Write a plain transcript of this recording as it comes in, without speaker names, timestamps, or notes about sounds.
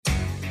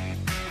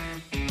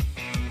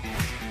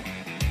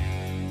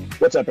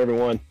What's up,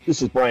 everyone?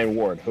 This is Brian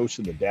Ward, host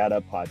of the Dad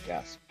Up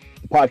Podcast,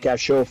 the podcast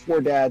show for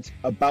dads,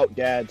 about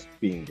dads,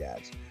 being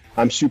dads.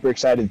 I'm super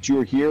excited that you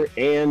are here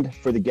and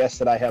for the guests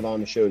that I have on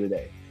the show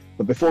today.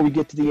 But before we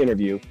get to the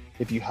interview,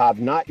 if you have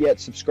not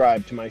yet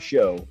subscribed to my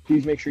show,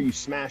 please make sure you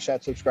smash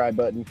that subscribe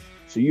button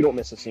so you don't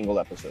miss a single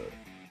episode.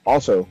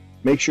 Also,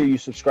 make sure you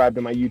subscribe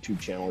to my YouTube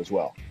channel as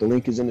well. The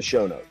link is in the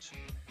show notes.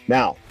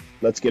 Now,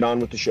 let's get on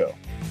with the show.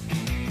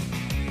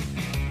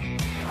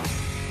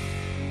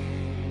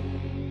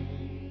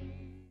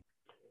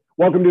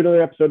 Welcome to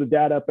another episode of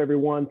Dad Up,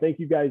 everyone. Thank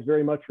you guys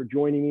very much for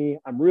joining me.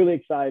 I'm really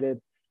excited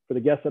for the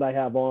guest that I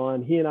have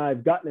on. He and I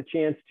have gotten a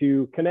chance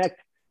to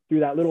connect through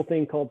that little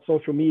thing called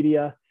social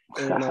media,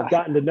 and I've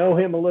gotten to know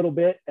him a little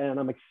bit, and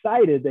I'm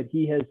excited that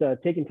he has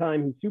taken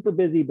time. He's super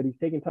busy, but he's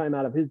taken time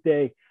out of his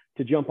day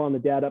to jump on the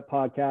Dad Up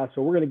podcast.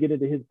 So we're going to get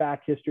into his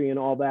back history and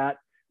all that,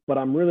 but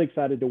I'm really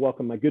excited to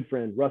welcome my good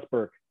friend, Russ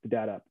Burke, to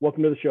Dad Up.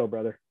 Welcome to the show,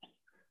 brother.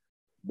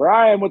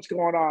 Brian, what's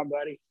going on,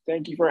 buddy?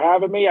 Thank you for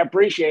having me. I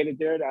appreciate it,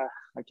 dude. I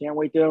can't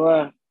wait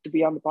to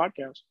be on the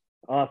podcast.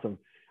 Awesome.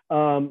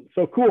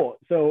 So cool.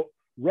 So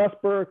Russ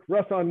Burke,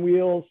 Russ on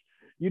Wheels,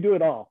 you do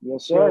it all.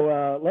 Yes,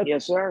 sir. So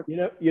yes, sir.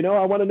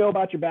 I want to know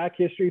about your back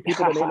history.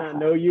 People that may not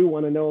know you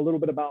want to know a little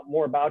bit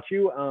more about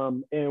you.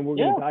 And we're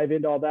going to dive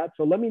into all that.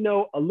 So let me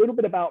know a little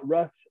bit about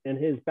Russ and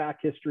his back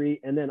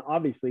history. And then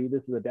obviously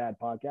this is a dad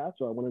podcast,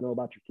 so I want to know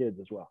about your kids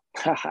as well.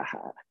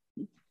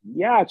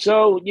 Yeah.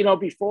 So,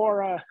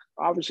 before I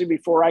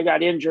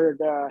got injured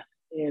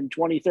in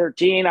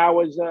 2013, I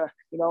was,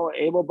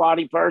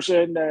 able-bodied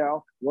person,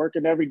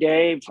 working every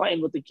day,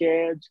 playing with the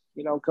kids,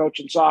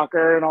 coaching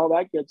soccer and all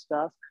that good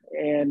stuff.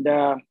 And,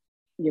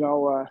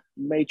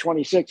 May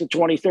 26th of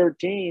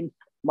 2013,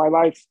 my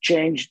life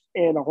changed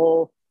in a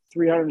whole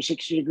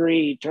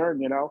 360-degree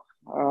turn, I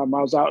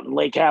was out in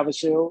Lake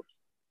Havasu,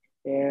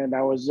 and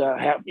I was,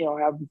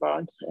 having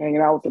fun,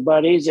 hanging out with the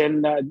buddies,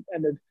 and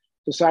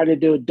decided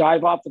to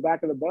dive off the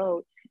back of the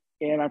boat,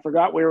 and I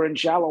forgot we were in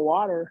shallow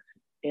water,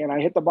 and I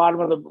hit the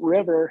bottom of the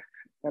river,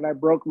 and I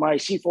broke my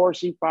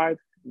C4, C5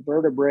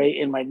 vertebrae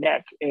in my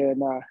neck,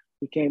 and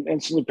became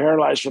instantly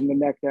paralyzed from the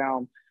neck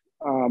down.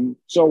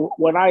 So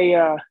when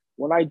I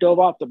dove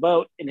off the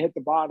boat and hit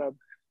the bottom,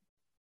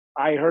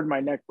 I heard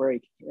my neck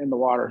break in the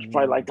water. It's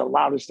probably like the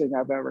loudest thing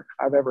I've ever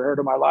heard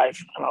in my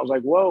life. And I was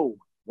like, whoa,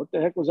 what the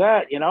heck was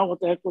that?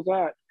 What the heck was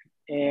that?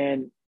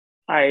 And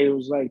I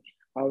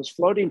was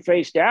floating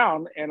face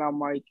down, and I'm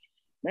like,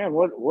 man,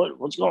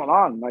 what's going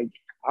on? Like,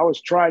 I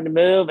was trying to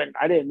move, and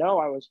I didn't know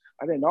I was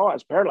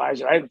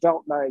paralyzed. I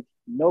felt like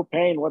no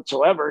pain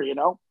whatsoever,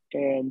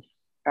 and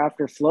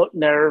after floating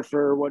there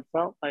for what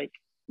felt like,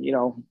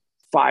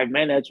 5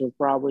 minutes, was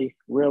probably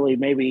really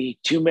maybe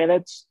 2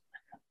 minutes.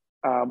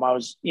 I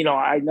was,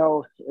 I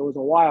know it was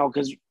a while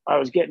because I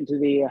was getting to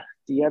the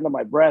end of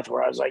my breath,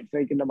 where I was like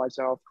thinking to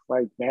myself,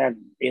 like,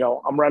 man,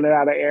 I'm running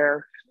out of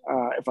air.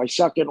 If I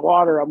suck in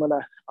water, I'm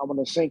gonna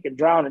sink and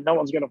drown, and no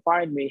one's gonna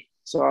find me.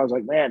 So I was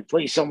like, man,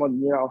 please,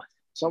 someone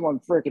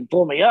freaking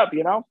pull me up,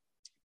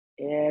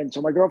 And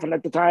so my girlfriend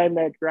at the time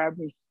that grabbed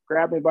me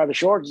by the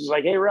shorts was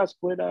like, hey, Russ,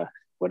 quit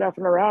effing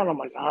around. I'm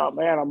like, oh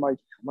man, I'm not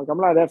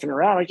effing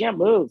around. I can't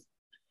move.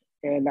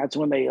 And that's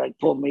when they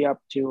pulled me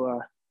up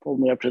to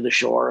the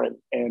shore, and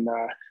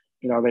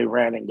they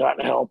ran and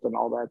got help and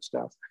all that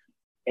stuff.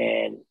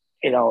 And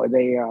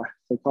they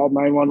called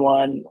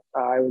 911.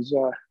 I was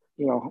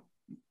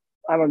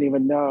I don't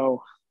even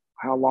know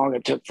how long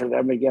it took for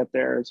them to get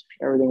there.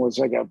 Everything was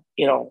like a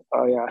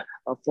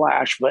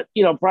flash, but,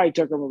 probably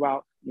took them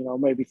about,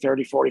 maybe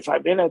 30,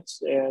 45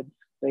 minutes. And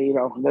they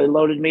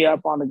loaded me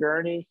up on the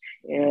gurney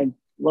and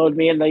loaded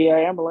me in the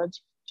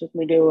ambulance, took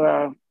me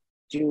to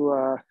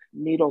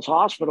Needles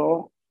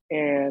Hospital.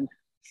 And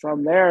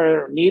from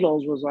there,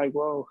 Needles was like,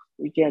 whoa,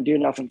 we can't do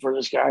nothing for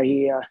this guy.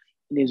 He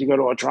needs to go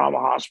to a trauma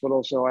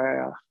hospital. So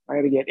I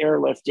had to get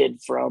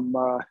airlifted from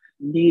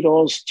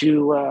Needles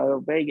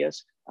to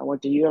Vegas. I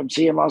went to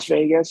UMC in Las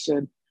Vegas,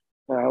 and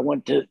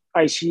went to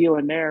ICU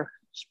in there,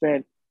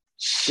 spent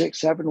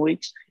 6-7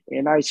 weeks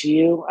in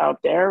ICU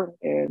out there,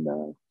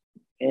 and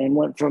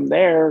went from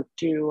there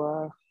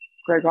to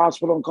Craig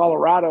Hospital in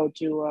Colorado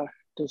to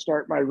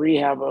start my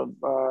rehab of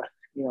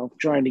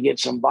trying to get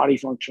some body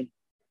function.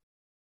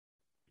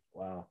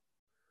 Wow.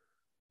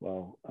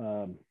 Well,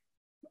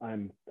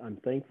 I'm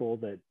thankful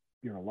that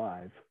you're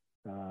alive.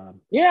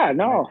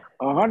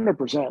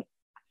 100%.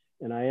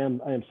 And I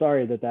am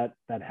sorry that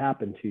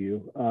happened to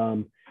you.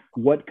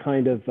 What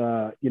kind of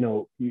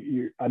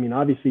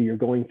obviously you're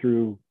going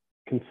through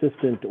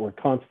consistent or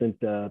constant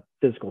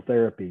physical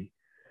therapy.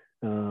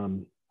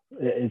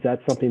 Is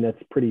that something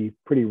that's pretty?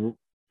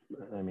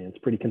 It's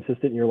pretty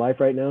consistent in your life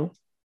right now.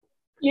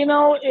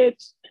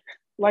 It's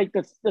like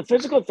the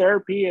physical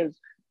therapy is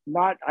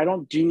not. I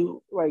don't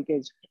do like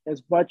as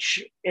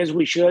much as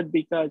we should,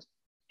 because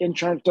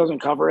insurance doesn't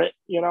cover it.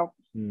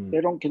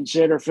 They don't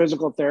consider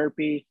physical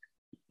therapy.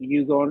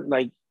 You go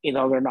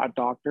they're not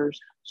doctors,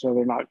 so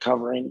they're not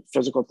covering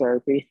physical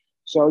therapy.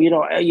 So,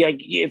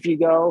 if you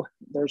go,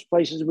 there's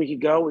places we could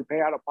go, we pay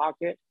out of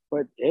pocket,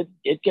 but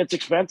it gets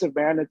expensive,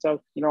 man. It's a,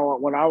 you know,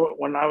 when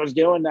I was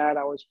doing that,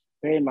 I was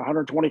paying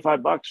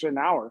 $125 an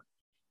hour,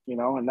 you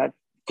know, and that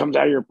comes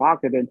out of your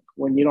pocket. And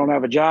when you don't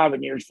have a job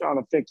and you're on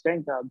a fixed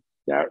income,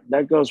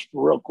 that goes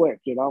real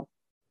quick, you know.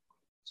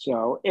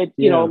 So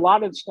you know, a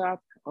lot of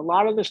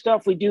the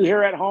stuff we do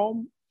here at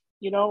home,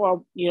 you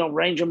know,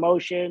 range of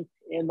motion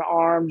in the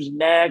arms,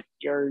 neck,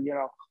 you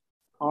know,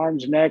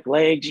 arms, neck,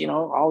 legs, you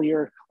know, all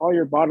your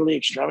bodily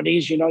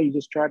extremities, you know, you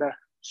just try to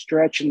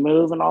stretch and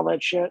move and all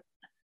that shit.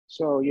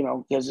 So, you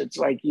know, because it's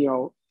like, you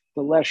know,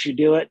 the less you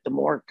do it, the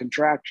more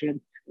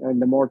contraction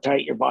and the more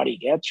tight your body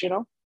gets, you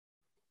know.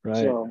 Right.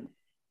 So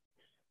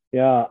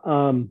yeah.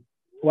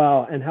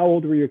 Wow. And how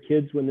old were your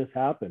kids when this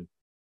happened?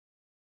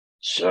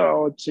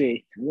 So let's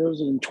see. It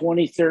was in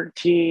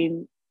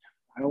 2013.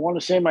 I want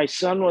to say my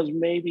son was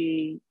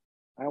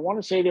I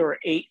want to say they were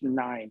 8 and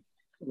 9,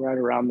 right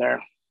around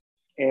there.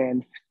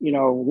 And, you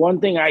know, one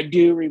thing I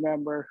do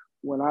remember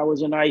when I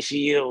was in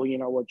ICU, you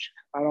know, which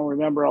I don't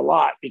remember a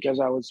lot because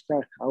I was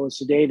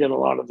sedated a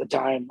lot of the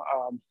time,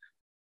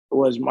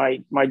 was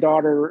my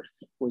daughter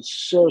was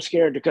so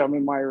scared to come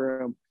in my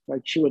room.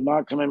 Like she would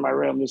not come in my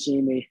room to see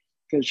me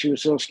because she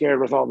was so scared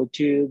with all the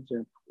tubes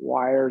and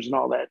wires and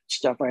all that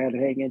stuff I had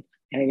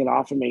hanging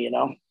off of me, you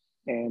know.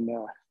 And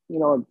you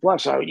know, and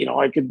plus I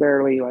could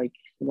barely I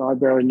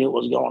barely knew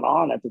what was going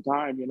on at the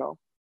time, you know.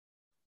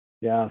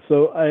 Yeah.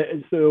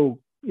 So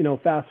you know,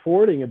 fast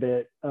forwarding a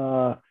bit,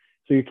 so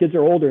your kids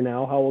are older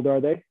now. How old are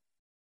they?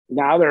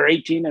 Now they're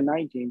 18 and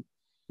 19.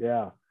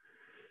 Yeah.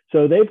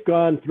 So they've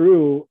gone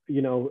through,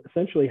 you know,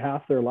 essentially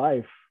half their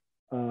life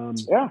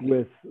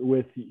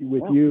with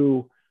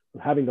you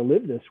having to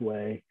live this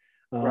way.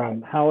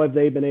 Right. How have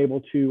they been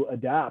able to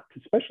adapt,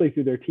 especially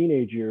through their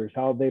teenage years?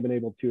 How have they been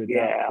able to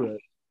adapt to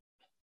it?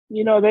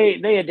 You know,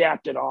 they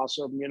adapted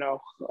awesome, you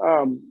know.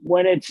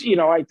 When it's, you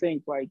know, I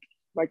think like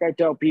I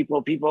tell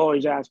people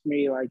always ask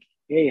me like,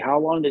 hey, how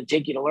long did it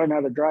take you to learn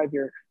how to drive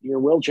your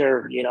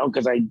wheelchair? You know,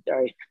 because I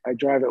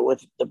drive it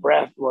with the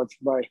breath,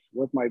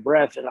 with my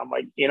breath. And I'm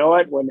like, you know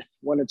what,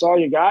 when it's all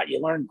you got, you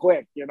learn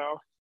quick, you know.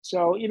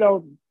 So, you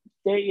know,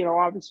 they, you know,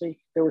 obviously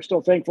they were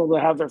still thankful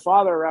to have their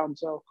father around.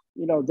 So,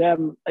 you know,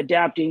 them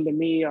adapting to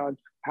me on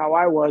how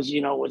I was,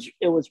 you know,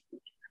 it was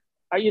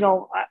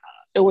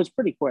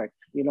pretty quick.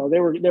 You know, they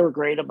were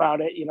great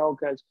about it, you know,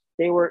 because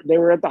they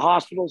were at the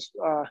hospitals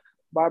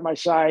by my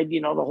side, you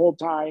know, the whole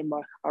time.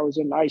 I was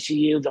in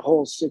ICU the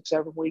whole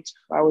 6-7 weeks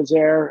I was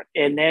there.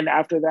 And then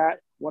after that,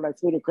 when I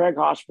flew to Craig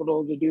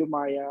Hospital to do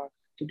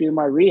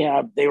my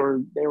rehab, they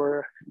were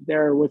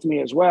there with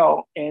me as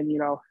well. And, you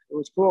know, it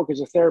was cool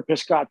because the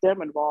therapist got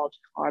them involved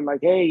on like,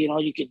 hey, you know,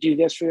 you could do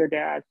this for your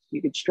dad.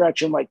 You could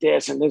stretch him like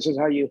this. And this is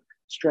how you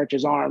stretch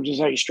his arms. This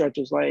is how you stretch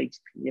his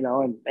legs, you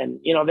know, and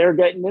you know, they're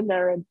getting in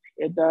there and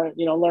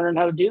you know, learning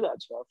how to do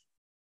that stuff.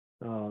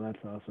 Oh, that's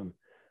awesome.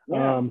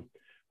 Yeah.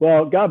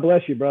 Well, God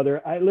bless you,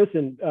 brother.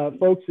 Listen,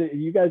 folks,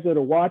 you guys that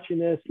are watching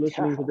this,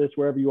 listening to this,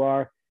 wherever you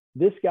are,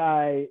 this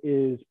guy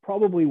is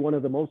probably one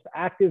of the most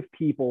active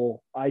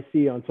people I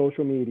see on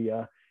social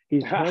media.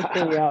 He's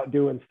constantly out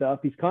doing stuff.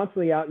 He's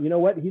constantly out. You know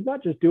what? He's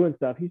not just doing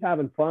stuff. He's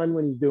having fun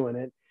when he's doing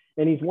it.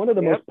 And he's one of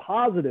the most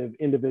positive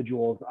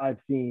individuals I've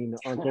seen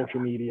on social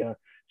media.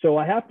 So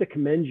I have to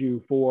commend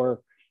you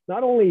for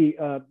not only,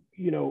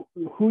 you know,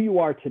 who you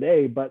are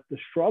today, but the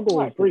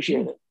struggles. I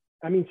appreciate it.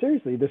 I mean,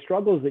 seriously, the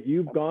struggles that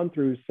you've gone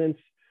through since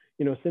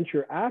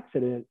your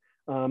accident,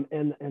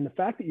 and the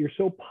fact that you're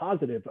so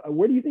positive.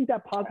 Where do you think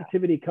that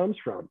positivity comes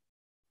from?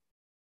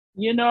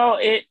 You know,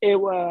 it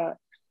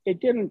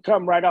didn't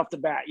come right off the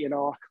bat. You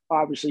know,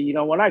 obviously, you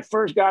know, when I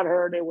first got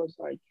hurt, it was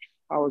like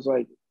I was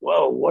like,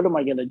 whoa, what am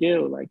I going to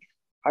do? Like,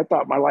 I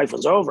thought my life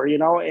was over. You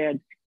know, and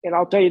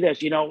I'll tell you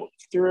this. You know,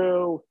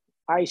 through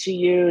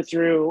ICU,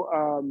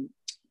 through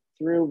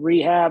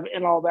rehab,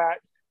 and all that.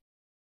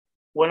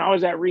 When I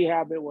was at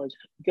rehab, it was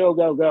go,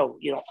 go, go,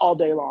 you know, all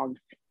day long,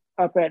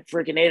 up at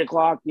freaking 8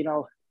 o'clock, you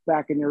know,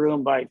 back in your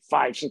room by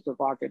 5, 6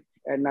 o'clock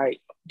at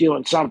night,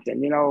 doing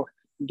something, you know,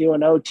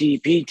 doing OT,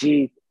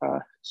 PT,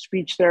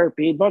 speech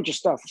therapy, a bunch of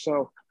stuff.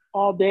 So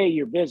all day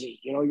you're busy,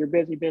 you know, you're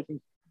busy.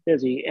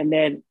 And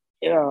then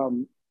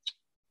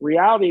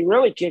reality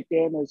really kicked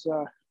in is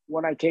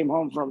when I came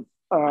home from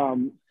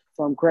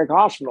Craig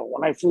Hospital,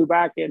 when I flew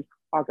back in.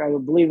 I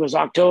believe it was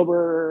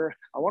October.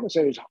 I want to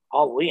say it was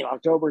Halloween,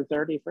 October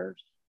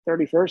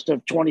 31st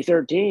of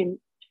 2013.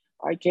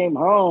 I came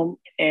home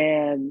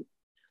and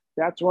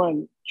that's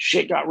when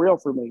shit got real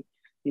for me.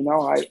 You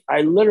know,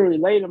 I literally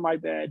laid in my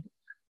bed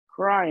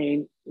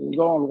crying and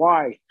going,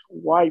 why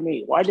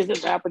me? Why did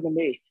this happen to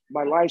me?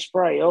 My life's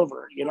probably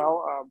over. You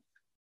know,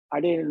 I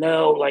didn't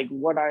know like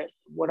what I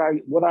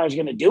was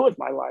going to do with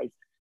my life,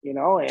 you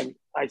know? And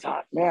I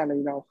thought, man,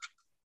 you know,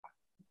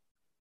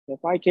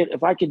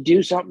 if I could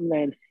do something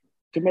and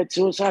commit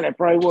suicide, I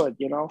probably would,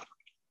 you know.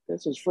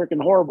 This is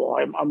freaking horrible.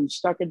 I'm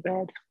stuck in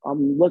bed.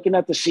 I'm looking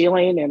at the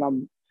ceiling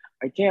and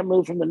I can't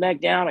move from the neck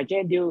down. I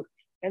can't do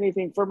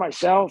anything for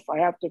myself. I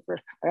have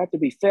to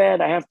be fed.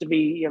 I have to be,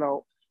 you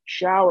know,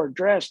 showered,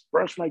 dressed,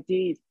 brush my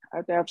teeth. I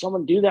have to have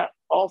someone do that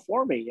all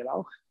for me, you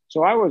know.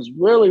 So I was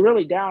really,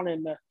 really down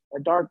in a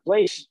dark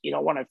place, you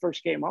know, when I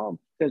first came home,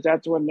 because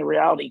that's when the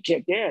reality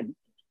kicked in.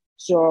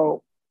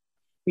 So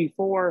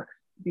before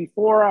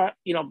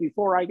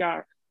I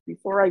got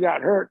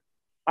hurt,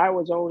 I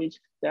was always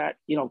that,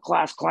 you know,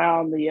 class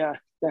clown, the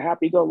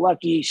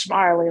happy-go-lucky,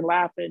 smiling,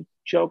 laughing,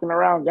 joking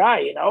around guy,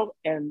 you know.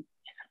 And,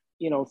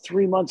 you know,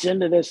 3 months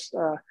into this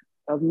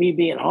of me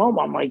being home,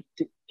 I'm like,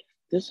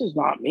 this is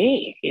not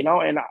me, you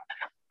know, and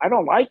I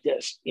don't like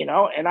this, you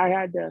know. And I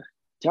had to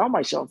tell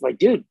myself, like,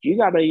 dude, you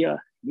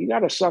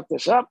gotta suck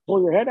this up,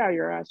 pull your head out of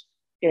your ass,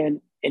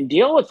 and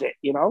deal with it,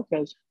 you know,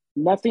 because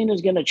nothing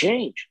is going to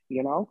change,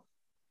 you know.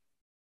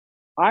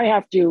 I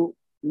have to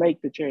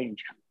make the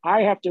change.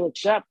 I have to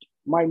accept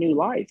my new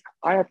life.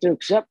 I have to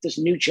accept this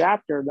new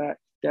chapter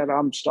that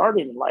I'm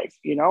starting in life,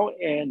 you know.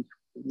 And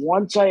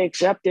once I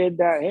accepted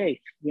that,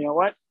 hey, you know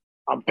what,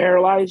 I'm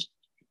paralyzed,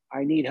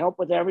 I need help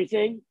with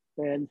everything,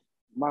 then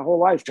my whole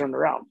life turned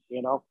around,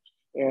 you know.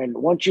 And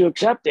once you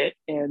accept it,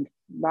 and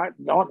not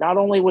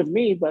only with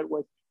me, but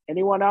with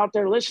anyone out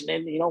there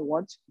listening, you know,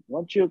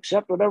 once you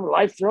accept whatever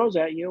life throws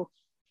at you,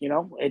 you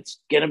know, it's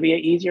going to be an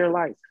easier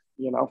life,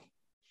 you know.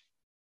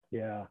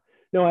 Yeah,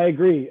 no, I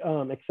agree.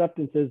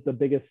 Acceptance is the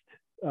biggest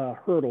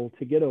hurdle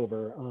to get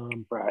over.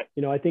 Right.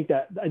 You know, I think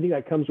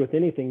that comes with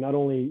anything, not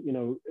only, you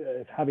know,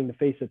 having to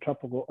face a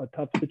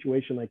tough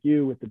situation like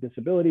you with the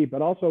disability,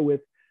 but also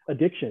with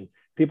addiction.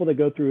 People that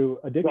go through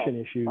addiction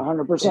issues,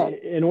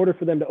 100%. In order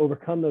for them to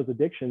overcome those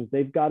addictions,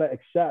 they've got to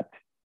accept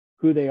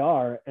who they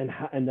are and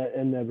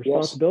the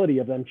responsibility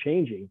of them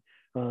changing.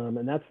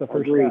 And that's the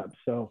first step.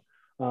 So,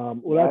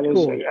 that's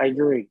cool. I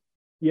agree.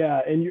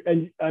 Yeah.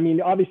 And I mean,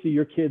 obviously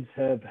your kids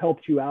have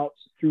helped you out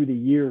through the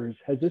years.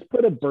 Has this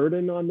put a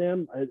burden on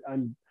them?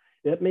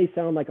 It may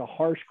sound like a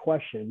harsh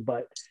question,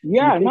 but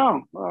yeah,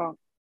 no,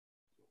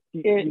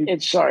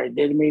 it's sorry.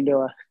 Didn't mean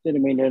to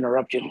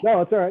interrupt you.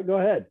 No, it's all right. Go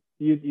ahead.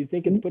 You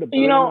think it's put a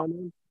burden on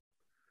them?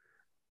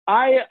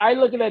 I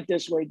look at it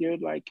this way,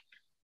 dude. Like,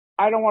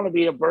 I don't want to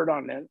be a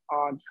burden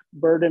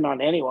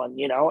on anyone,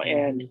 you know,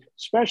 and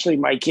especially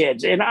my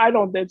kids. And I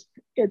don't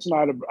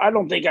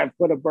think I've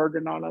put a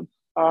burden on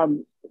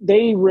them.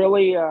 They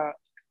really, you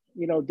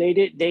know,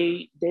 they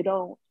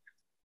don't,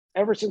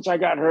 ever since I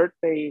got hurt,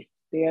 they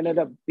ended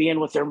up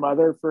being with their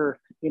mother for,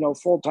 you know,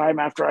 full time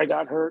after I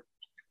got hurt,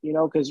 you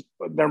know, because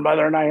their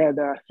mother and I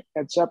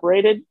had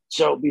separated.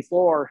 So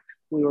before,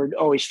 we were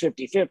always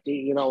 50-50,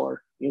 you know,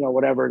 or, you know,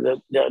 whatever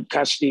the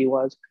custody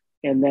was.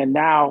 And then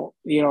now,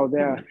 you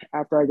know,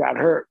 after I got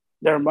hurt,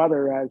 their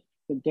mother has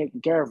been taking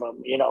care of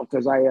them, you know,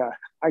 because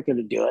I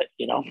couldn't do it,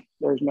 you know.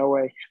 There's no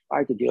way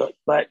I could do it.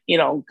 But, you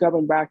know,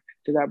 coming back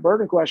to that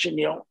burden question,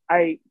 you know,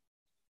 I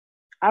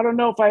don't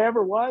know if I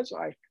ever was.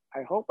 I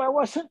hope I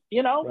wasn't,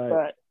 you know,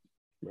 but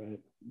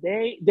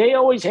they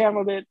always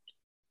handled it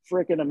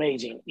freaking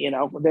amazing, you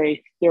know.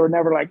 They were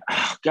never like,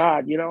 oh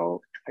God, you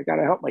know, I got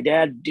to help my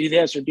dad do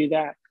this or do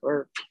that,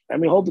 or let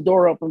me hold the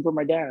door open for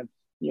my dad,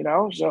 you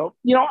know? So,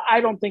 you know, I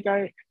don't think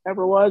I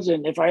ever was.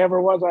 And if I ever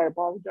was, I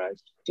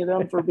apologize to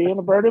them for being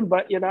a burden,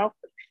 but, you know,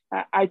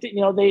 I think,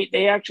 you know,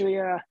 they actually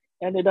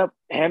ended up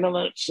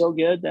handling it so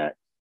good that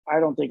I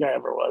don't think I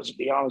ever was, to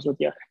be honest with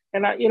you.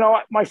 And you know,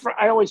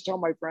 I always tell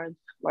my friends,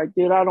 like,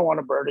 dude, I don't want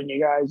to burden you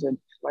guys. And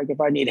like,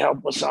 if I need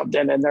help with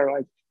something, and they're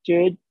like,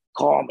 dude,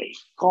 call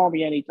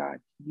me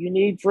anytime. You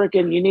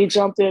need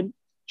something,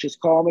 just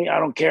call me. I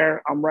don't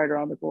care. I'm right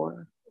around the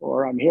corner,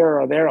 or I'm here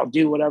or there. I'll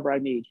do whatever I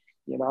need,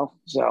 you know?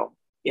 So,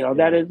 you know,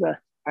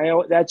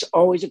 that's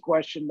always a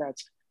question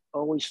that's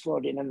always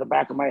floating in the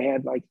back of my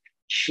head. Like,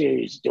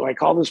 jeez, do I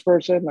call this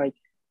person? Like,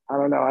 I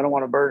don't know. I don't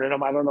want to burden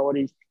him. I don't know what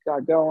he's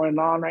got going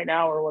on right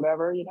now or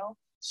whatever, you know?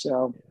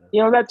 So,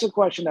 you know, that's a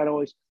question that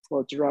always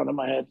floats around in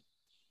my head.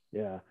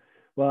 Yeah.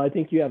 Well, I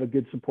think you have a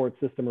good support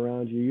system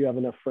around you. You have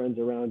enough friends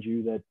around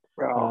you that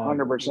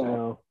 100%. You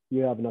know,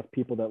 you have enough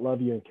people that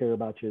love you and care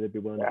about you that'd be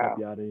willing to help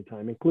you out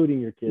anytime, including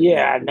your kids.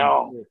 Yeah,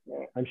 no.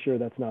 I'm sure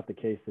that's not the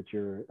case that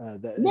you're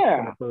it's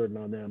a burden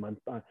on them.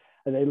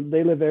 And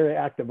they live very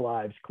active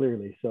lives,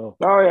 clearly. So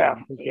sure.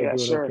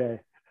 Okay.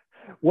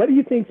 What do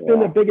you think's been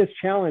the biggest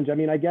challenge? I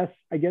mean, I guess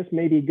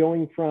maybe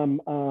going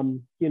from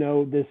you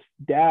know, this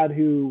dad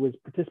who was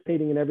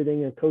participating in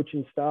everything and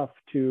coaching stuff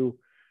to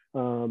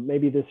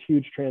maybe this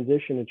huge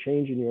transition and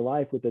change in your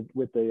life with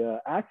the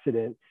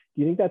accident.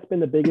 Do you think that's been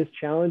the biggest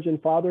challenge in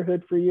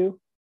fatherhood for you?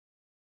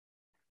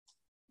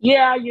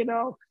 Yeah, you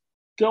know,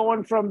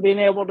 going from being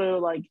able to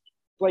like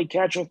play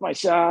catch with my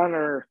son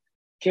or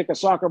kick a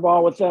soccer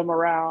ball with them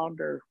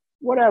around or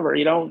whatever,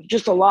 you know,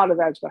 just a lot of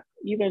that stuff.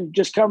 Even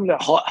just coming to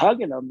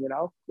hugging them, you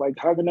know, like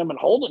hugging them and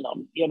holding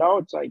them, you know,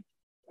 it's like,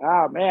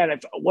 ah, man,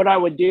 what I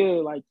would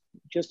do, like,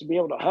 just to be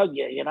able to hug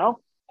you, you know.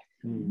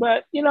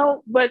 But you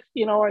know,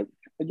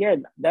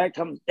 again,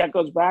 that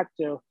goes back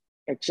to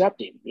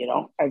accepting. You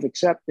know, I've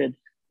accepted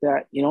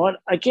that, you know what,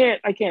 I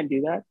can't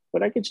do that,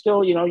 but I can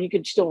still, you know, you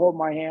can still hold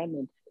my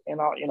hand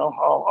and I'll, you know,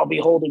 I'll be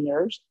holding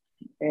yours.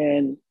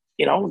 And,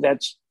 you know,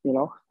 that's, you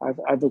know,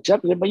 I've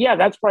accepted it. But yeah,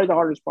 that's probably the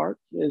hardest part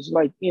is,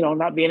 like, you know,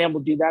 not being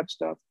able to do that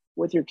stuff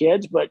with your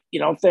kids. But,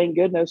 you know, thank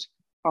goodness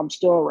I'm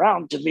still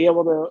around to be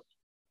able to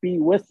be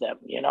with them,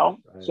 you know.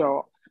 Right.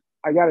 So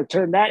I got to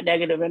turn that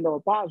negative into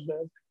a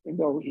positive and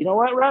go, you know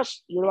what,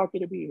 Russ, you're lucky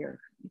to be here.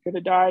 You could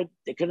have died.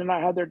 They could have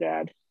not had their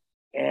dad,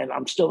 and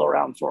I'm still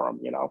around for them,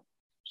 you know?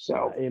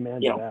 So,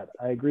 amen to that.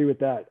 I agree with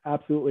that.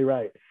 Absolutely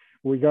right.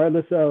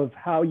 Regardless of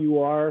how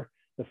you are,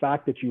 the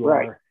fact that you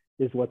are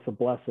is what's a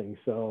blessing.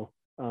 So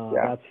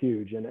that's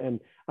huge. And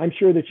I'm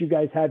sure that you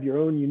guys have your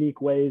own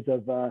unique ways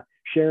of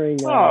sharing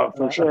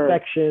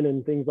affection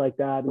and things like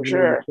that. For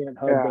sure. You can't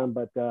hug them,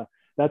 but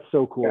that's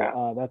so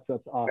cool.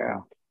 That's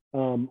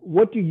awesome.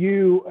 What do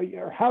you,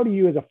 or how do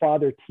you as a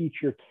father teach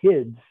your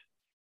kids?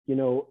 You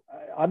know,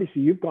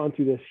 obviously you've gone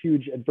through this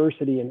huge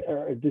adversity and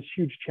this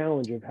huge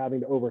challenge of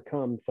having to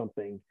overcome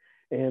something.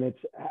 And it's,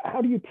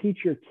 how do you teach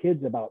your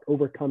kids about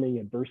overcoming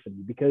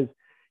adversity? Because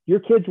your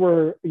kids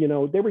were, you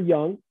know, they were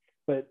young,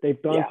 but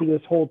they've gone through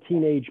this whole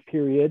teenage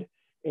period,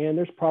 and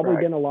there's probably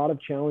been a lot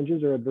of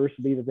challenges or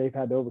adversity that they've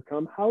had to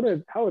overcome. How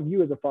have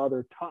you as a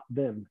father taught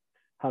them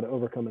how to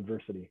overcome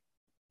adversity?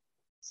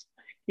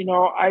 You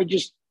know, I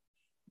just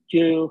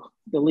do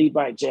the lead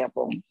by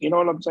example. You know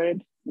what I'm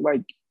saying?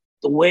 Like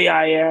the way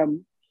I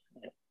am,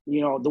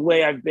 you know, the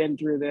way I've been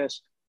through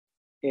this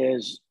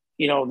is,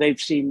 you know, they've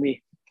seen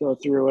me go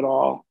through it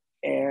all,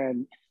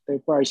 and they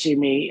probably see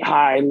me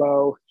high,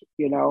 low,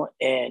 you know,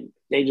 and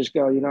they just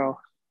go, you know,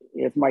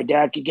 if my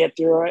dad could get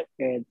through it,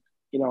 and,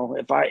 you know,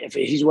 if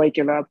he's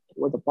waking up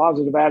with a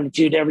positive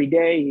attitude every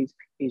day,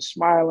 he's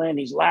smiling,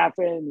 he's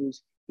laughing,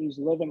 he's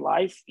living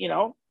life, you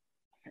know,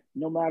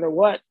 no matter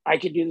what, I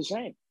could do the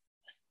same.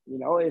 You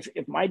know, if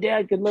my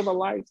dad could live a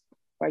life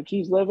like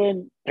he's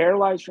living,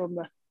 paralyzed from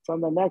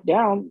the neck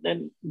down,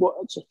 then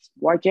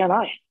why can't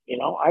I? You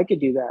know, I could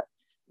do that,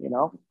 you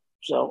know?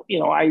 So, you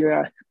know, I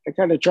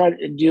kind of try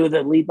to do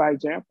the lead by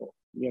example,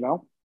 you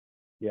know?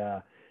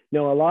 Yeah,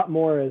 no, a lot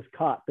more is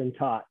caught than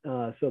taught.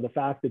 So the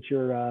fact that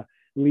you're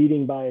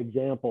leading by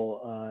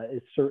example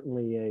is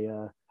certainly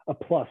a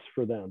plus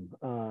for them.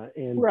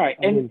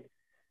 And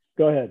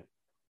go ahead.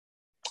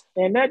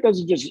 And that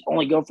doesn't just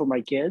only go for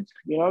my kids,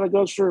 you know, that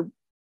goes for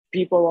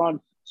people on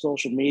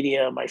social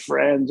media, my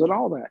friends and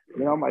all that,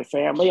 you know, my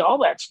family, all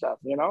that stuff,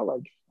 you know,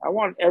 like I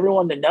want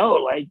everyone to know,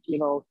 like, you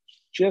know,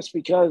 just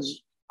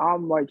because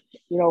I'm like,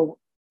 you know,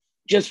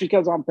 just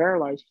because I'm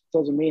paralyzed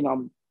doesn't mean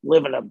I'm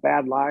living a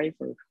bad life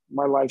or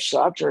my life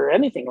sucks or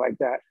anything like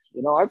that.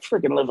 You know, I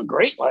freaking live a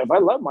great life. I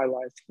love my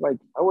life. Like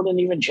I wouldn't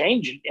even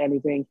change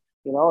anything.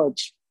 You know,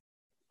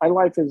 my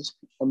life is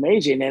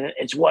amazing, and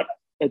it's what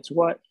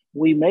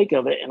we make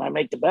of it, and I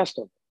make the best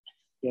of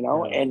it. You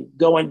know, and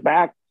going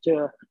back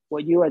to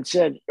what you had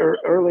said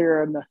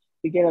earlier in the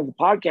beginning of the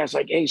podcast,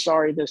 like, hey,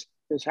 sorry, this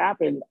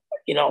happened.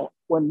 You know,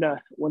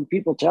 when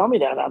people tell me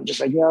that, I'm just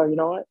like, yeah, you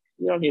know what?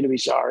 You don't need to be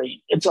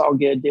sorry. It's all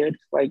good, dude.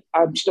 Like,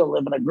 I'm still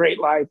living a great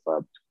life.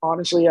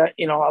 Honestly,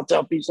 I'll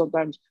tell people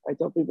sometimes, I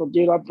tell people,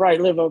 dude, I probably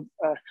live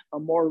a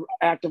more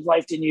active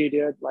life than you,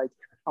 dude. Like,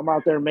 I'm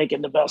out there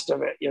making the best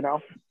of it, you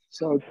know?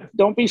 So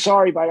don't be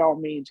sorry by all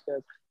means,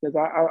 because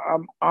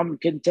I'm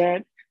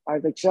content.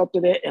 I've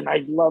accepted it, and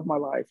I love my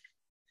life.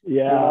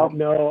 Yeah, you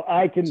know? No,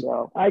 I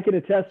can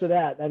attest to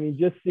that. I mean,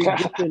 just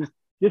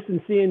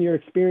in seeing your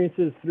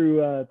experiences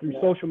through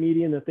social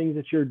media and the things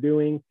that you're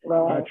doing,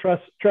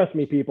 trust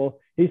me, people,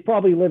 he's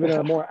probably living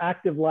a more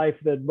active life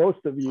than most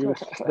of you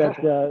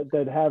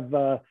that have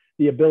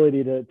the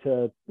ability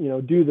to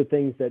do the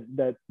things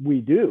that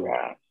we do.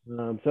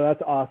 So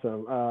that's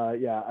awesome.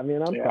 I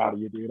mean, I'm proud of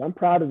you, dude. I'm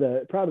proud of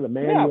the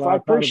man you are. I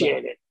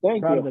appreciate it. Thank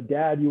you. Proud of the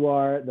dad you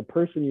are, the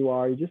person you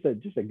are. You're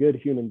just a good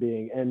human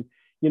being. And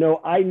you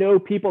know, I know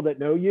people that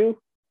know you,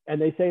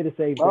 and they say the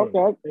same thing.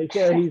 Okay. They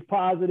say he's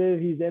positive,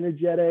 he's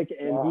energetic,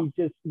 and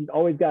he's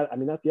always got, I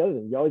mean, that's the other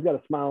thing. You always got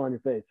a smile on your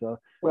face. So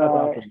that's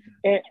awesome.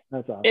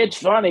 That's awesome. It's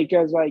funny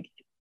because, like,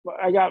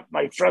 I got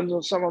my friends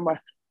with some of my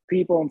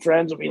people and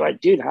friends will be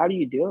like, dude, how do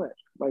you do it?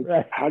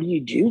 Like, how do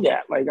you do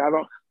that? Like,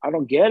 I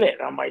don't get it.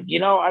 I'm like, you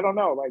know, I don't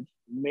know. Like,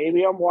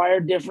 maybe I'm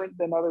wired different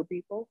than other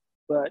people,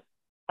 but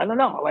I don't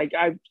know. Like,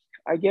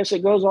 I guess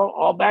it goes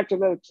all back to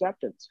the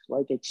acceptance,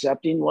 like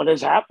accepting what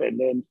has happened,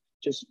 and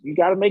just, you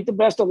got to make the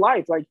best of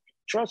life. Like,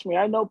 trust me,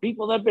 I know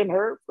people that have been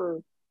hurt for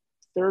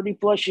 30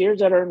 plus years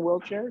that are in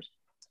wheelchairs,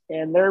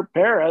 and they're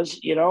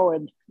paras, you know,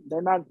 and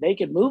they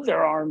can move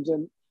their arms,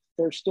 and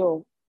they're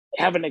still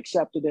haven't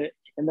accepted it,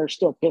 and they're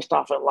still pissed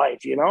off at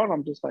life, you know? And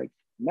I'm just like,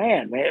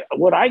 man,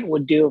 what I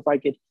would do if I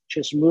could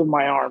just move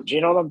my arms,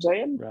 you know what I'm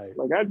saying? Right.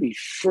 Like, I'd be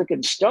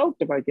freaking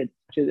stoked if I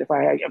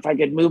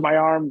could move my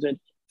arms and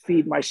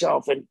feed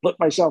myself and put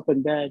myself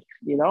in bed,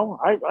 you know?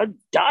 I'd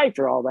die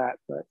for all that,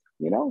 but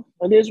you know,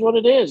 it is what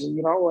it is. And,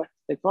 you know,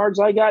 the cards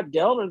I got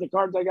dealt are the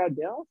cards I got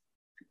dealt,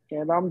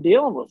 and I'm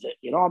dealing with it.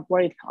 You know, I'm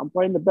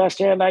playing the best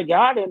hand I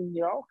got, and,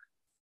 you know,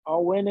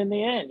 I'll win in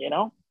the end, you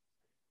know?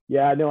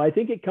 Yeah, no, I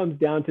think it comes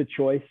down to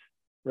choice,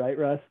 right,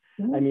 Russ?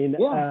 Mm-hmm. I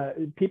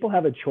mean, people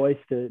have a choice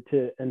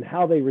to and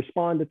how they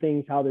respond to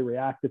things, how they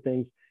react to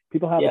things.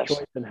 People have a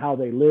choice in how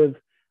they live,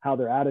 how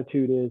their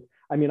attitude is.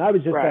 I mean, I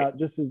was just out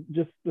just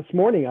this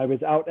morning. I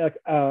was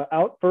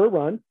out for a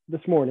run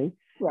this morning,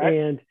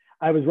 and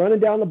I was running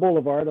down the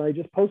boulevard, and I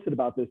just posted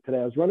about this today.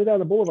 I was running down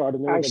the boulevard,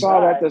 and there was I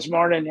saw that this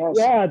morning. Yes.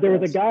 Yeah, there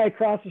was a guy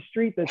across the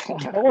street. The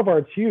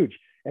boulevard's huge,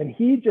 and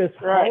he just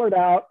hollered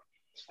out,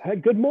 "Hey,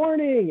 good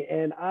morning!"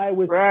 And I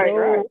was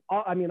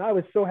I mean, I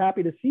was so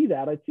happy to see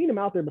that. I'd seen him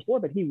out there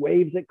before, but he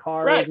waves at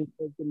cars and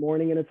says good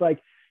morning, and it's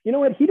like, you know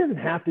what? He doesn't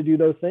have to do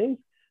those things.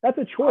 That's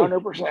a choice.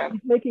 100%.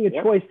 He's making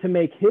a choice to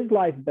make his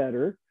life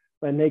better,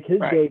 and make his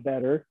day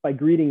better by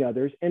greeting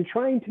others, and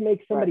trying to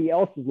make somebody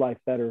else's life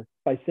better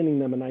by sending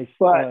them a nice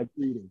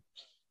greeting.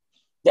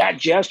 That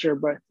gesture,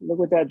 but look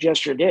what that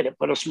gesture did. It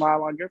put a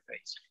smile on your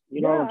face.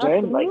 You know what I'm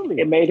saying? Absolutely. Like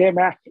it made him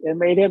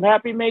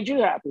happy, made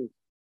you happy.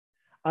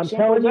 I'm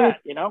telling you,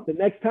 the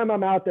next time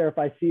I'm out there, if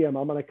I see him,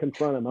 I'm going to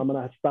confront him. I'm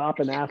going to stop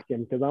and ask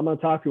him, because I'm going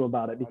to talk to him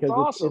about it,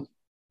 because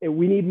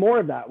we need more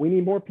of that. We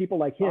need more people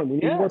like him. We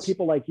need more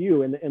people like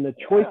you, and the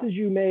choices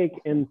you make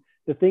and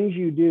the things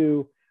you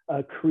do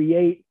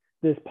create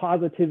this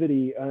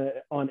positivity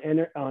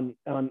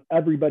on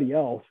everybody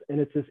else. And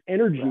it's this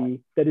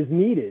energy that is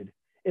needed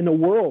in the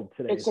world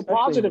today. It's the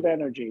positive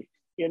energy,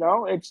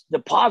 it's the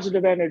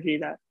positive energy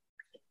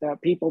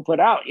that people put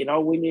out.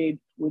 We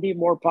need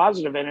more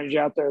positive energy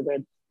out there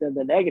than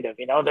the negative.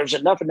 There's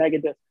enough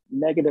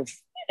negative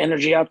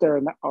energy out there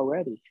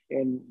already,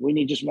 and we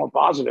need just more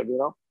positive.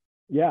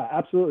 Yeah,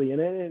 absolutely. And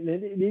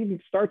it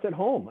even starts at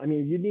home. I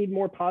mean, you need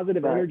more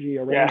positive energy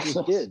around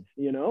your kids,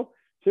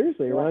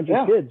 seriously, around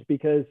your kids,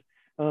 because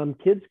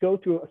kids go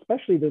through,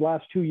 especially the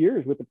last 2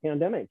 years with the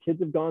pandemic, kids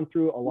have gone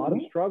through a lot of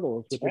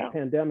struggles with this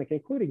pandemic,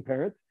 including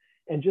parents,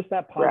 and just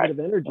that positive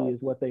energy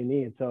is what they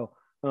need. So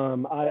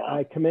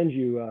I commend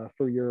you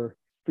for your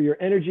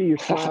energy, your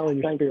smile, and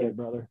your spirit,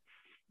 brother.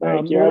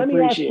 Thank you. Let me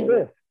ask you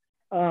this.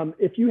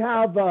 If you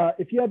had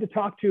to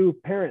talk to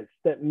parents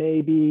that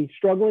may be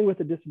struggling with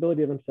a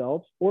disability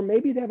themselves, or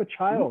maybe they have a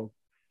child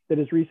that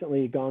has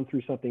recently gone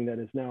through something that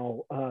is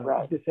now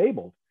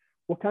disabled,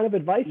 what kind of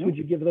advice would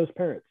you give those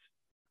parents?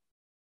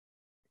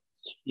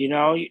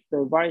 The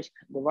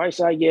advice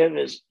I give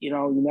is,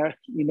 you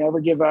never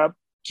give up,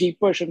 keep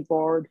pushing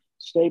forward,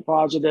 stay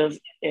positive,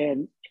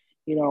 and,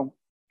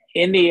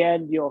 in the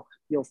end,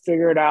 you'll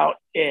figure it out,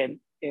 and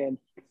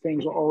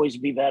things will always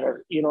be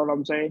better. You know what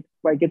I'm saying?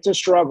 Like, it's a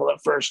struggle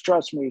at first.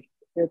 Trust me,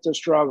 it's a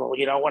struggle.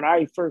 When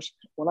I first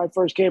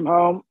came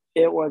home,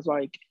 it was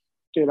like,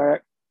 dude,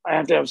 I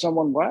have to have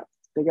someone,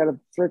 they got to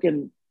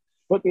freaking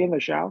put me in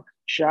the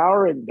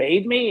shower and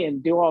bathe me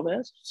and do all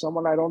this.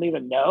 Someone I don't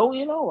even know,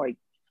 like,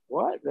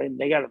 what?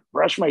 They got to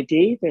brush my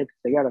teeth and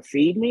they got to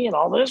feed me and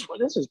all this. Well,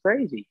 this is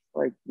crazy.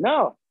 Like,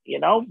 no,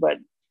 but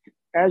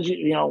as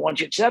once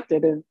you accept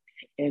it and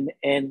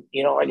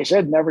like I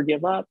said, never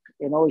give up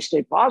and always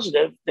stay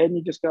positive, then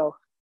you just go,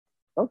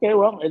 okay,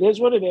 well, it is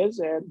what it is,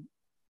 and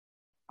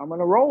I'm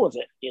going to roll with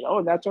it,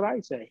 and that's what I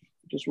say.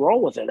 Just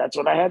roll with it. That's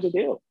what I had to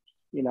do.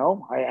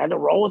 I had to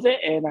roll with it,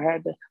 and I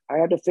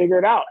had to figure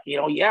it out.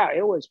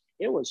 It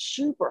was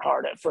super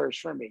hard at first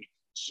for me,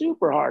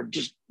 super hard,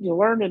 just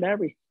learning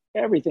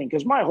everything,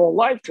 because my whole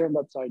life turned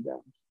upside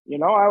down.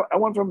 I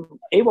went from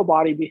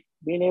able-bodied,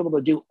 being able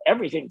to do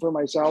everything for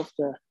myself,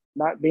 to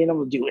not being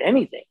able to do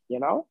anything.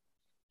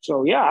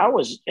 So I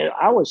was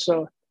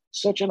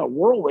such in a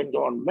whirlwind,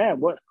 going, man,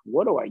 what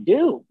do I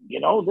do?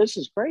 This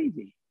is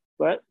crazy.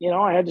 But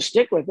I had to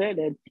stick with it,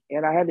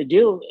 and I had to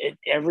do it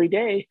every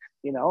day,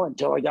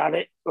 until I got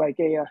it like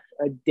a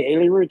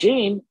daily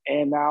routine.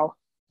 And now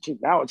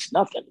it's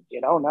nothing.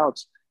 Now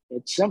it's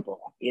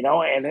simple.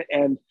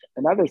 And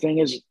another thing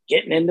is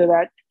getting into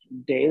that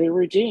daily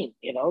routine.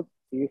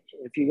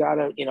 If you got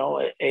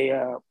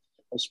a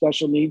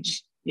special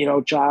needs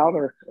child,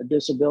 or a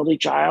disability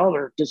child,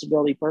 or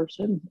disability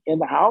person in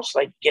the house,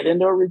 like, get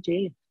into a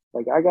routine.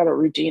 Like, I got a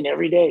routine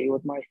every day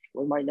with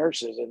my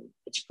nurses, and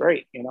it's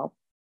great.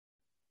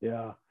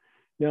 Yeah,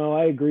 no,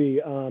 I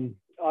agree.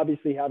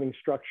 Obviously having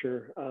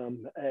structure,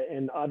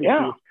 and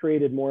obviously it's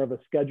created more of a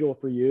schedule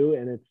for you,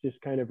 and it's just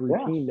kind of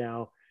routine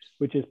now,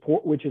 which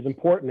is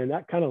important. And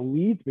that kind of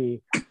leads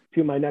me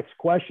to my next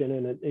question,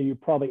 and you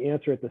probably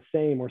answer it the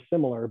same or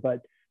similar,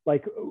 but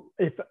like,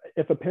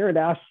 if a parent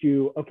asks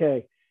you,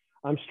 okay,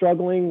 I'm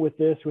struggling with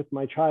this with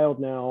my child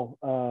now,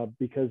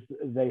 because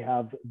they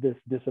have this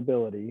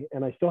disability,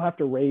 and I still have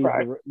to raise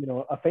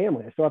a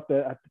family. I still have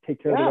to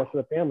take care of the rest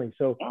of the family.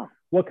 So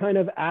what kind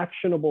of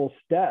actionable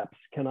steps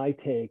can I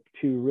take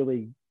to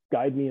really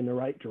guide me in the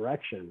right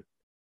direction?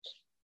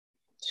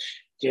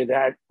 Dude,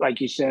 that,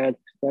 like you said,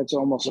 that's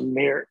almost a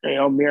mirror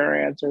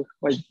answer.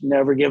 Like,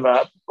 never give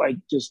up. Like,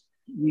 just,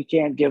 you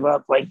can't give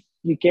up. Like,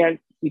 you can't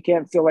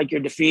feel like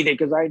you're defeated,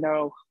 because I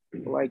know,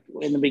 like,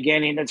 in the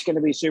beginning, it's going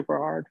to be super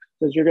hard,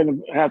 because you're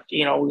going to have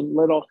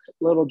to,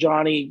 little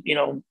Johnny,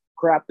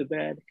 crap the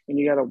bed, and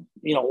you got to,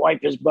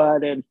 wipe his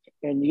butt, and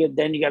then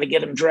you got to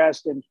get him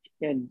dressed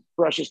and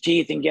brush his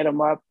teeth and get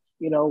him up,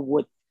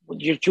 with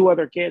your two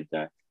other kids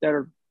that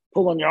are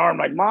pulling your arm,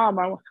 like, Mom,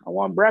 I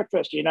want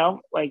breakfast,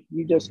 like,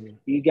 you just,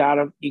 you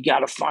gotta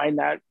find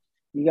that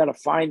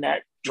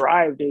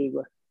drive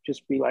to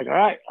just be like, all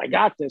right, I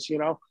got this, I'm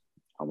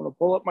going to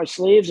pull up my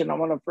sleeves, and I'm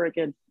going to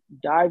freaking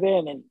dive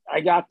in, and I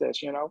got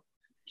this,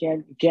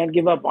 can't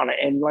give up on it.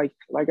 And like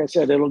I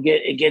said,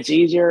 it gets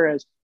easier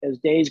as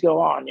days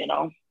go on, you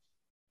know?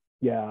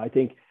 Yeah. I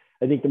think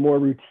the more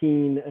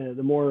routine,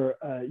 the more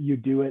you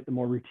do it, the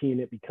more routine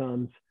it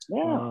becomes.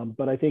 Yeah.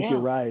 But I think you're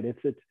right.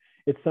 It's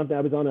something.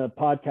 I was on a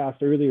podcast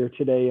earlier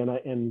today,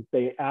 and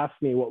they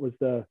asked me what was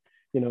the,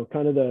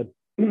 kind of the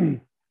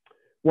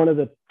one of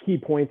the key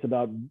points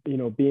about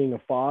being a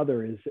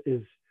father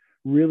is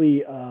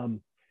really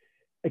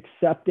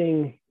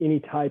accepting any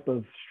type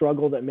of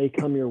struggle that may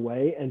come your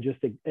way, and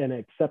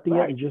accepting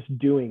it and just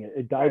doing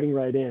it, diving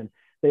right in.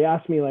 They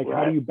asked me, like,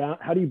 how do you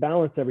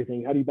balance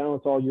everything? How do you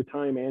balance all your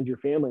time and your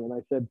family? And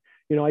I said,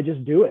 I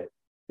just do it.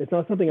 It's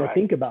not something I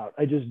think about.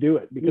 I just do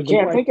it, because you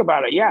can't think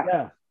about it.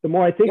 Yeah. The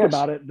more I think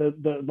about it,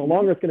 the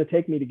longer it's going to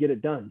take me to get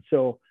it done.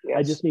 So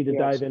I just need to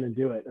dive in and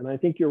do it. And I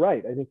think you're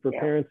right. I think for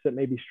parents that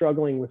may be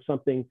struggling with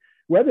something,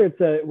 whether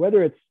it's a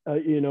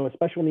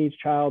special needs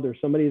child, or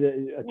child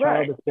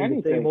that's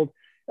been disabled,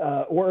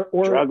 or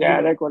drug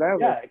addict, whatever.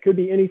 Yeah, it could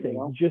be anything.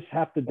 You just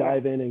have to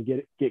dive in and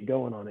get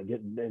going on it,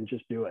 and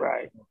just do it.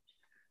 Right.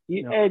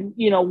 And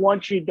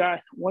once you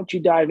dive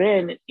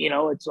in,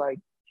 it's like,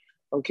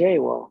 okay,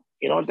 well,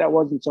 that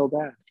wasn't so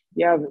bad.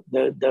 Yeah,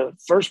 the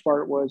first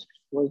part was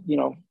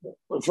the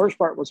first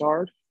part was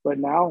hard, but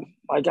now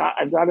I got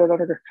it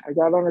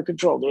under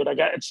control, dude.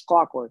 It's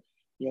clockwork,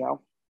 Yeah.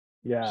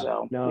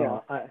 So,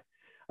 no, yeah.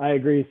 I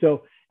agree.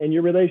 So, and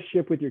your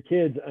relationship with your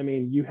kids, I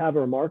mean, you have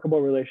a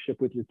remarkable relationship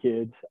with your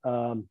kids,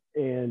 and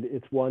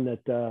it's one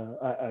that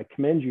I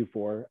commend you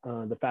for,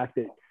 the fact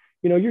that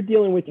you're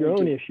dealing with your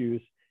own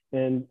issues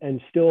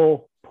and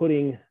still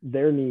putting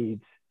their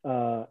needs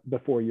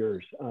before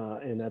yours,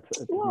 and that's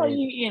well,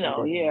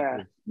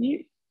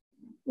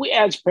 we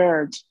as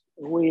parents,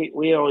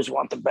 we always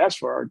want the best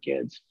for our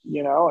kids,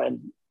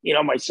 and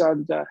my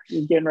son's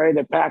he's getting ready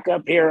to pack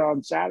up here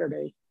on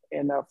Saturday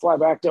and fly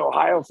back to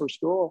Ohio for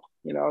school.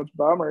 It's a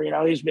bummer.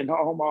 He's been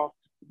home all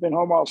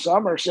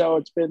summer, so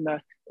it's been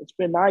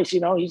nice. He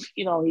got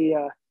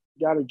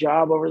a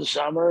job over the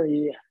summer.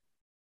 He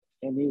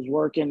was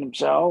working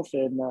himself,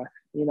 and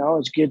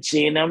it's good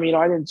seeing him.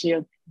 I didn't see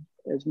him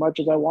as much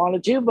as I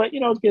wanted to, but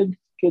it's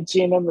good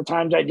seeing him the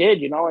times I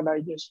did. And I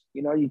just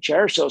you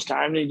cherish those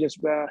times. You just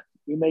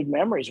you make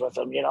memories with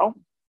him.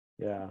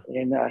 Yeah.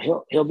 And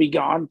he'll be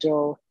gone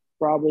till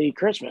probably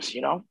Christmas.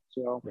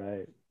 So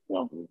right.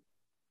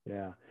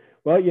 Yeah.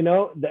 Well,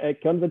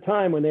 it comes a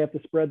time when they have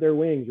to spread their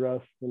wings,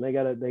 Russ, and they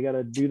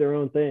gotta do their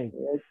own thing.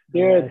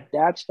 Dude,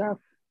 that stuff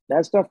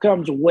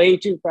comes way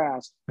too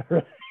fast.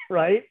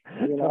 Right?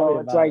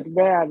 It's like,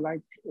 man,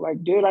 like,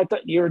 dude, I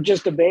thought you were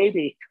just a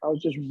baby. I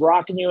was just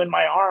rocking you in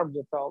my arms,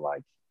 it felt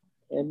like.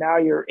 And now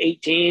you're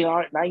 18,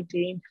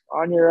 19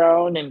 on your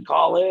own in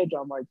college.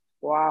 I'm like,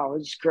 wow,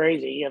 it's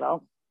crazy,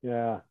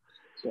 Yeah.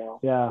 So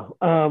yeah.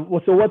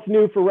 Well, so what's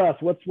new for Russ?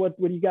 What do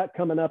you got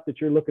coming up that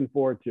you're looking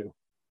forward to?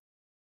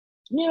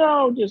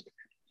 Just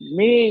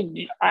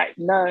me. I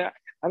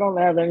don't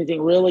have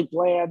anything really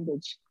planned.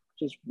 It's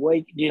just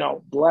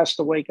blessed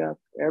to wake up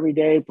every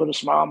day, put a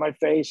smile on my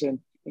face, and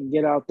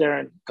get out there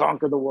and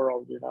conquer the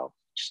world.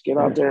 Just get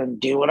out there and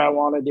do what I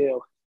want to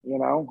do.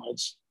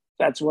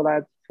 That's what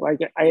I like.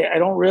 I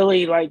don't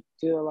really like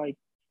to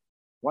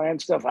plan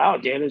stuff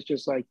out, dude. It's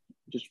just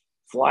just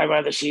fly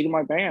by the seat of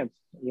my pants.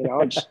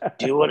 Just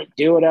do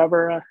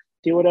whatever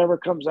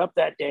comes up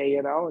that day.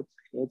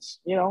 It's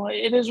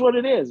it is what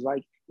it is.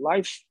 Like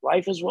life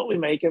is what we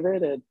make of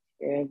it,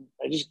 and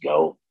I just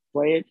go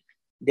play it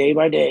day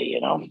by day.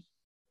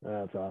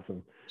 That's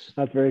awesome.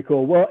 That's very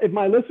cool. Well, if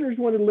my listeners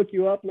wanted to look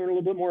you up, learn a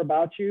little bit more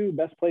about you,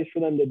 best place for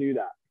them to do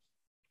that.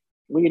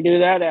 We can do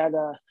that at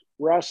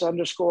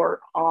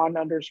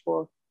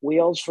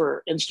Russ_on_wheels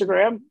for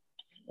Instagram,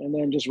 and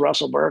then just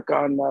Russell Burke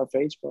on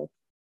Facebook.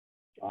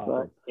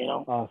 Awesome.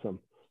 But, awesome.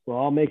 Well,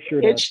 I'll make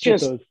sure to put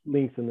those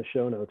links in the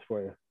show notes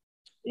for you.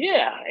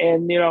 Yeah.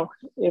 And,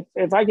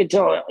 if I could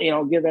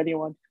give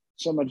anyone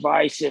some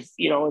advice, if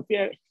you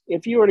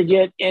were to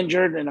get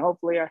injured, and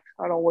hopefully I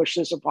don't wish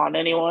this upon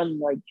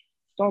anyone,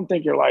 don't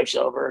think your life's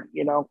over.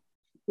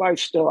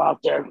 Life's still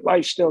out there.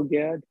 Life's still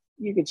good.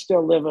 You can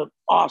still live an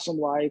awesome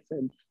life,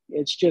 and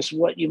it's just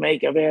what you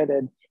make of it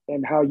and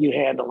how you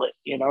handle it.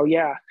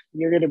 Yeah,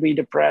 you're going to be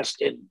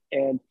depressed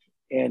and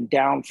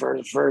down for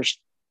the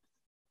first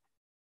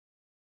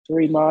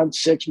 3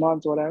 months, 6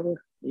 months,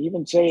 whatever,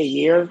 even say a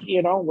year,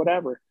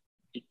 whatever.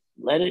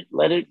 Let it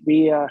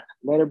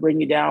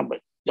bring you down,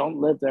 but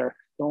don't live there.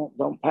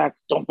 Don't pack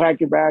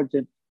your bags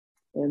and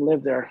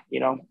live there.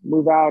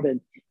 Move out and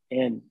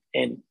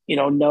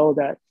know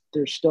that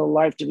there's still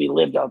life to be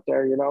lived out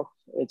there.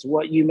 It's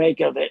what you make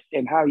of it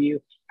and how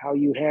you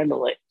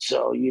handle it.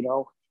 So if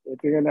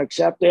you're going to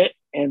accept it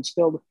and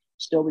still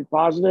be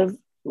positive,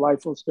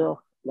 life will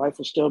still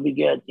be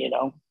good.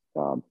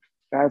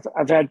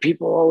 I've had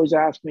people always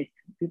ask me,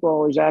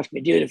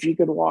 dude, if you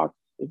could walk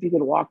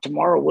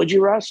tomorrow, would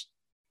you, Russ?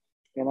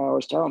 And I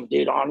always tell them,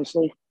 dude,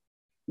 honestly,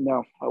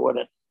 no, I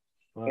wouldn't.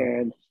 Wow.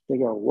 And they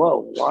go,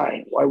 whoa,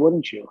 why? Why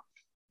wouldn't you?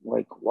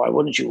 Why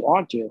wouldn't you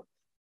want to?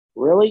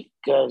 Really?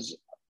 Because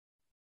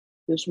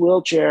this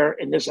wheelchair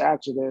in this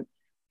accident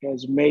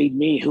has made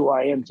me who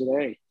I am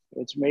today.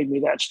 It's made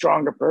me that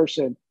stronger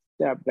person,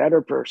 that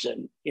better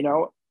person. You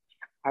know,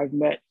 I've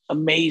met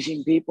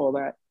amazing people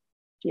that,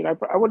 you know,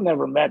 I would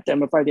never met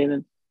them if I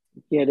didn't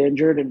get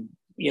injured and,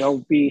 you know,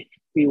 be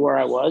where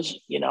I was,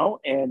 you know,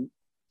 and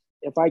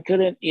if I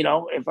couldn't, you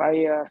know, if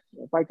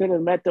I couldn't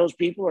have met those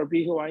people or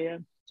be who I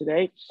am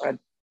today,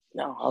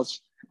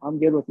 I'm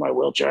good with my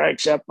wheelchair. I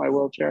accept my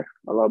wheelchair.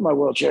 I love my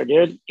wheelchair,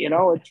 dude. You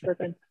know, it's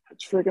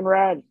freaking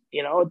rad.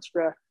 You know, it's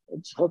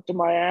hooked to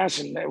my ass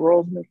and it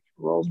rolls me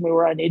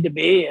where I need to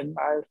be. And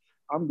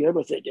I'm good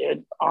with it,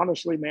 dude.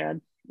 Honestly,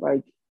 man,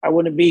 like I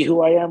wouldn't be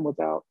who I am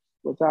without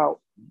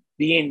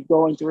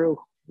going through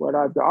what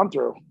I've gone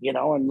through, you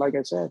know. And like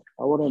I said,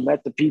 I wouldn't have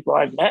met the people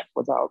I've met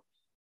without,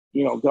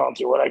 you know, going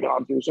through what I've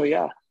gone through. So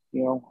yeah,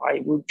 you know,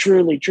 I would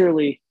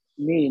truly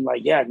mean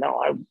like, yeah,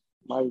 no,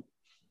 if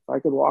I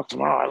could walk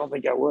tomorrow, I don't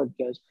think I would,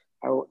 because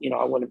I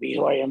wouldn't be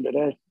who I am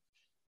today.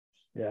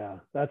 Yeah,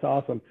 that's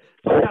awesome.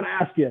 So I gotta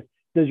ask you,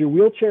 does your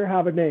wheelchair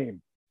have a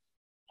name?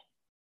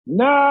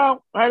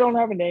 No, I don't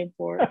have a name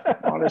for it,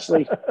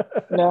 honestly.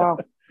 No,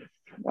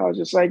 I was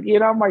just like, you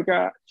know, my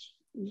God,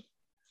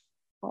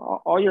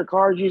 all your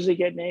cars usually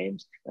get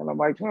names, and I'm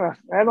like,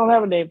 I don't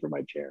have a name for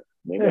my chair.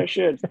 Maybe I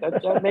should.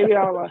 Maybe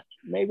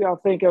I'll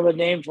think of a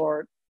name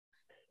for it.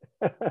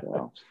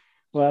 So.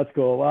 Well, that's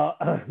cool. Well,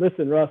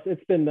 listen, Russ,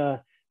 it's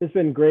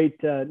been great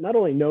not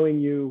only knowing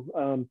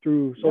you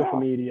through social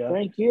media,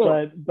 thank you,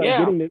 but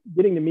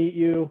getting to meet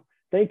you.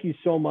 Thank you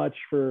so much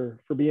for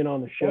being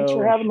on the show. Thanks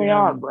for having me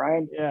on,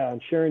 Brian. Yeah,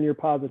 and sharing your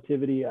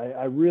positivity.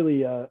 I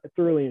really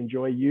thoroughly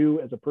enjoy you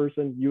as a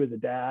person, you as a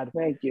dad.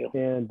 Thank you.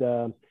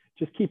 And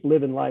just keep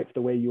living life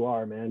the way you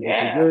are, man.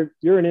 Yeah,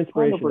 you're an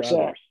inspiration 100%. To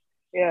others.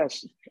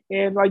 Yes,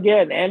 and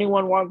again,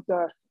 anyone wants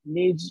to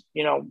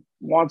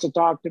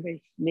talk to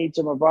me, needs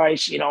some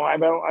advice. You know, I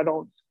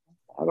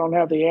don't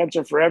have the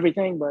answer for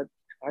everything, but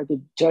I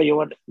could tell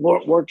you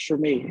what works for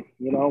me.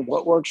 You know,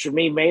 what works for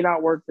me may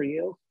not work for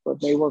you,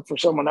 but may work for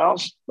someone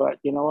else. But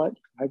you know what?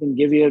 I can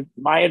give you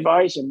my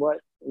advice and what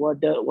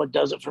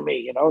does it for me.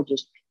 You know,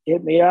 just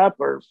hit me up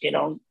or you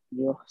know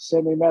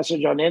send me a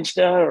message on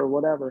Insta or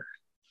whatever.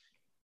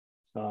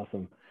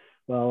 Awesome.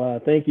 Well,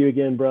 thank you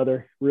again,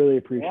 brother. Really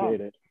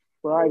appreciate it.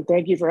 Brian,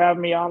 thank you for having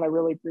me on. I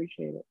really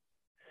appreciate it.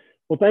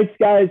 Well, thanks,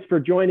 guys, for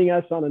joining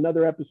us on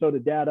another episode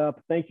of Dad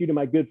Up. Thank you to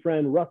my good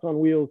friend, Russ on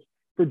Wheels,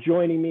 for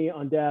joining me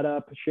on Dad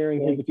Up,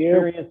 sharing his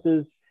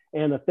experiences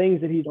and the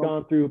things that he's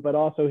gone through, but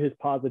also his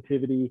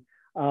positivity.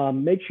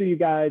 Make sure you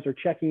guys are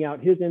checking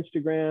out his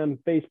Instagram,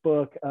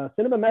 Facebook.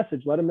 Send him a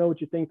message. Let him know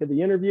what you think of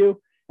the interview.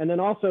 And then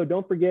also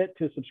don't forget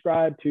to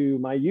subscribe to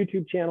my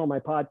YouTube channel, my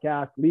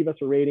podcast, leave us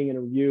a rating and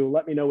a review.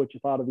 Let me know what you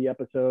thought of the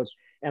episode.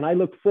 And I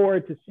look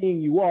forward to seeing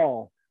you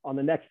all on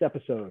the next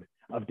episode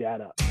of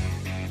Dad Up.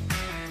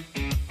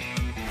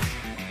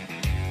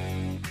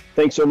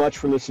 Thanks so much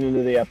for listening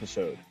to the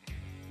episode.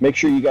 Make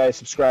sure you guys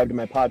subscribe to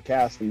my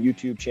podcast and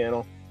YouTube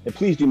channel. And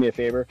please do me a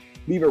favor,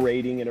 leave a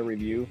rating and a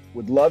review.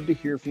 Would love to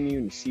hear from you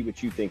and see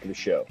what you think of the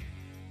show.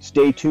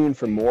 Stay tuned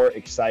for more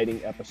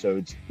exciting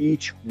episodes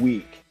each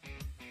week.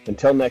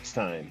 Until next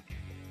time,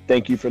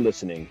 thank you for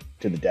listening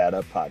to the Dad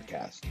Up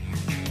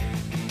Podcast.